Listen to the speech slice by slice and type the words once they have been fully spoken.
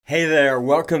Hey there,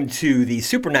 welcome to the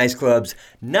Super Nice Club's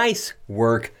Nice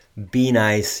Work, Be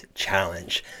Nice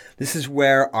Challenge. This is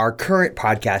where our current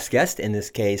podcast guest, in this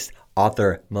case,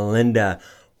 author Melinda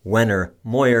Wenner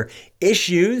Moyer,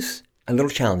 issues a little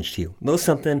challenge to you, a little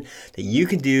something that you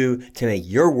can do to make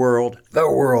your world, the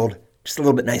world, just a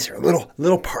little bit nicer, a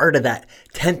little part of that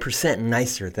 10%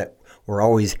 nicer that we're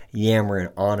always yammering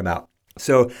on about.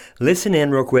 So listen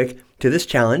in real quick to this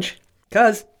challenge,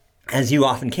 because as you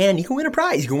often can, you can win a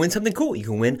prize. You can win something cool. You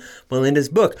can win Melinda's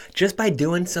book just by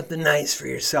doing something nice for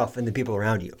yourself and the people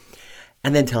around you,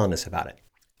 and then telling us about it.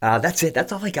 That's it.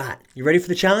 That's all I got. You ready for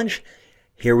the challenge?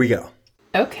 Here we go.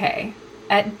 Okay.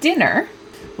 At dinner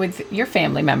with your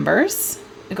family members,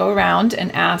 go around and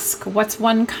ask, what's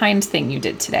one kind thing you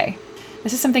did today?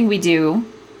 This is something we do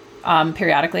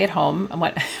periodically at home, and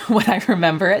what I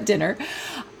remember at dinner.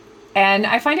 And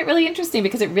I find it really interesting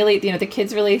because it really, the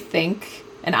kids really think,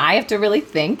 and I have to really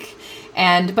think.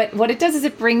 But what it does is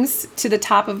it brings to the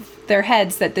top of their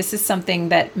heads that this is something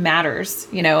that matters,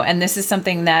 and this is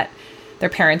something that their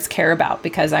parents care about,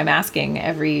 because I'm asking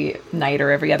every night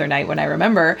or every other night when I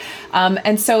remember.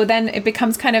 And so then it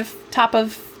becomes kind of top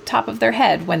of their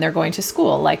head when they're going to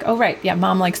school. Like, oh, right. Yeah.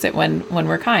 Mom likes it when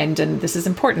we're kind, and this is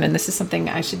important. And this is something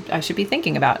I should be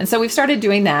thinking about. And so we've started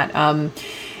doing that,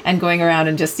 and going around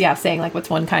and just, saying like, what's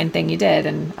one kind thing you did?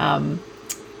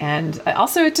 And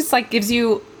also it just like gives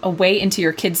you a way into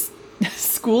your kids'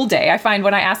 school day. I find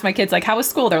when I ask my kids, like, how was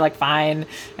school? They're like, fine.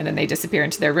 And then they disappear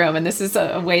into their room. And this is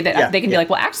a way that they can be like,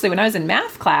 well, actually, when I was in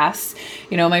math class,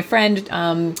 my friend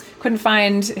couldn't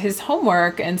find his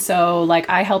homework. And so like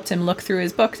I helped him look through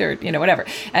his book or, whatever.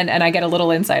 And I get a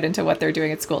little insight into what they're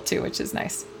doing at school too, which is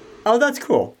nice. Oh, that's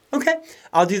cool. Okay.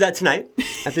 I'll do that tonight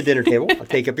at the dinner table. I'll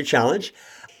take up your challenge.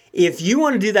 If you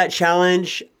want to do that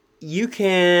challenge, you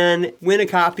can win a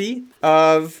copy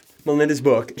of Melinda's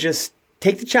book. Just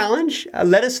take the challenge.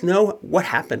 Let us know what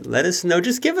happened. Let us know.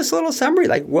 Just give us a little summary.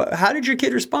 Like, how did your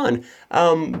kid respond?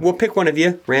 We'll pick one of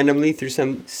you randomly through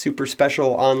some super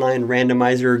special online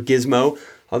randomizer gizmo.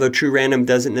 Although true random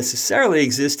doesn't necessarily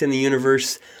exist in the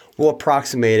universe, we'll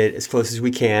approximate it as close as we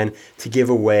can to give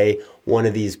away one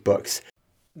of these books.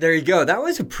 There you go. That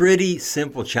was a pretty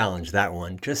simple challenge, that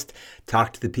one. Just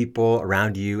talk to the people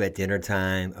around you at dinner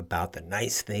time about the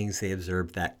nice things they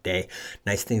observed that day,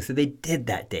 nice things that they did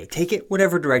that day. Take it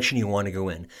whatever direction you want to go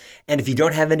in. And if you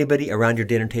don't have anybody around your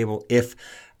dinner table, if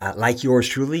like yours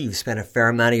truly, you've spent a fair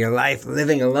amount of your life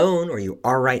living alone, or you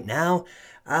are right now,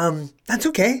 that's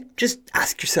okay. Just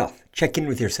ask yourself. Check in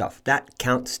with yourself. That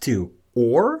counts too.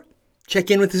 Or check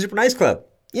in with the Super Nice Club.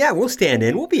 Yeah, we'll stand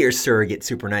in. We'll be your surrogate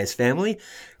super nice family.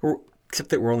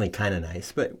 Except that we're only kind of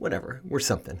nice, but whatever. We're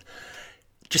something.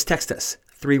 Just text us,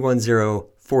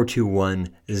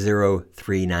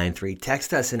 310-421-0393.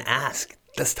 Text us and ask.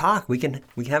 Let's talk. We can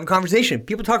have a conversation.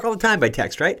 People talk all the time by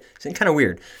text, right? It's kind of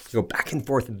weird. You go back and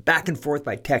forth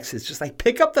by text. It's just like,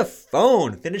 pick up the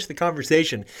phone, finish the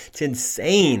conversation. It's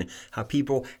insane how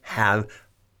people have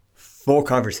full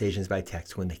conversations by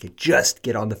text when they could just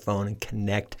get on the phone and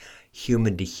connect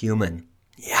human to human.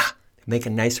 Yeah, make a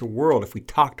nicer world if we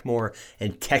talked more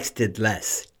and texted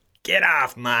less. Get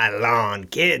off my lawn,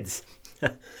 kids.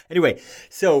 Anyway,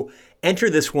 so enter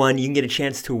this one. You can get a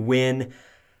chance to win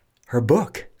her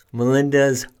book,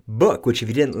 Melinda's book, which if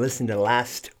you didn't listen to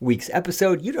last week's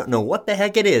episode, you don't know what the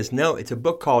heck it is. No, it's a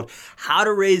book called How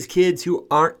to Raise Kids Who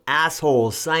Aren't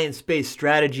Assholes, Science-Based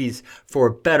Strategies for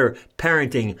Better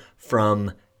Parenting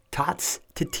from Tots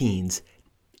to Teens.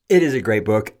 It is a great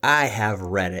book. I have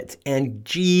read it. And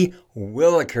gee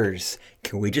willikers,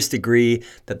 can we just agree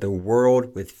that the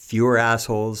world with fewer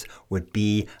assholes would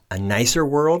be a nicer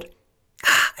world?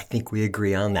 I think we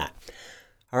agree on that.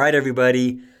 All right,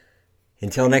 everybody.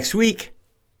 Until next week,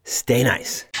 stay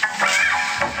nice.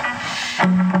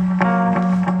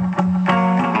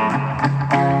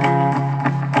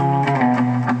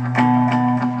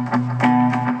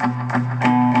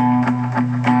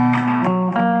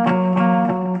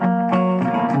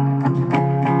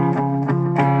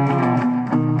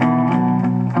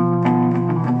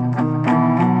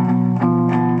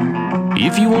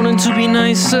 If you wanted to be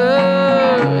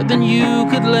nicer, then you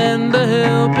could lend a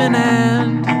helping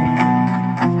hand.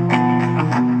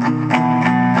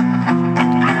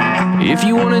 If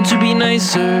you wanted to be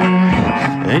nicer,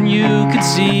 then you could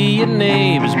see your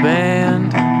neighbor's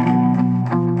band.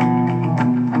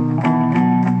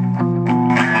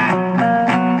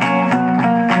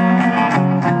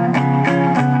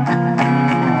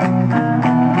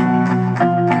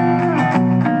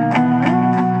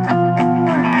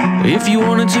 If you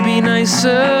wanted to be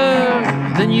nicer,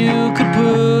 then you could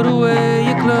put away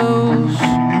your clothes.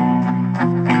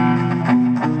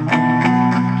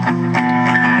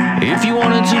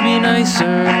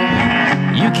 nicer.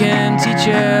 You can teach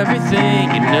everything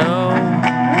you know.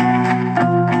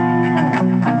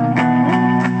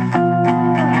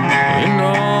 And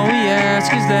all we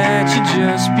ask is that you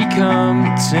just become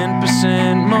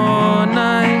 10% more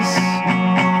nice.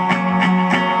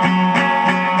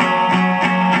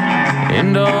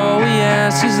 And all we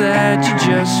ask is that you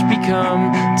just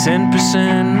become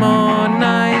 10% more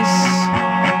nice.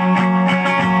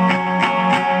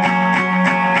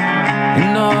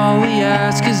 And all we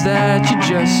ask is that you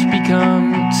just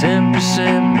become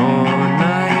 10% more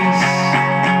nice.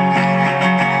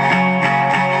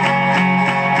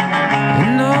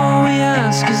 And all we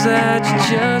ask is that you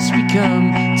just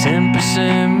become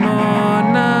 10% more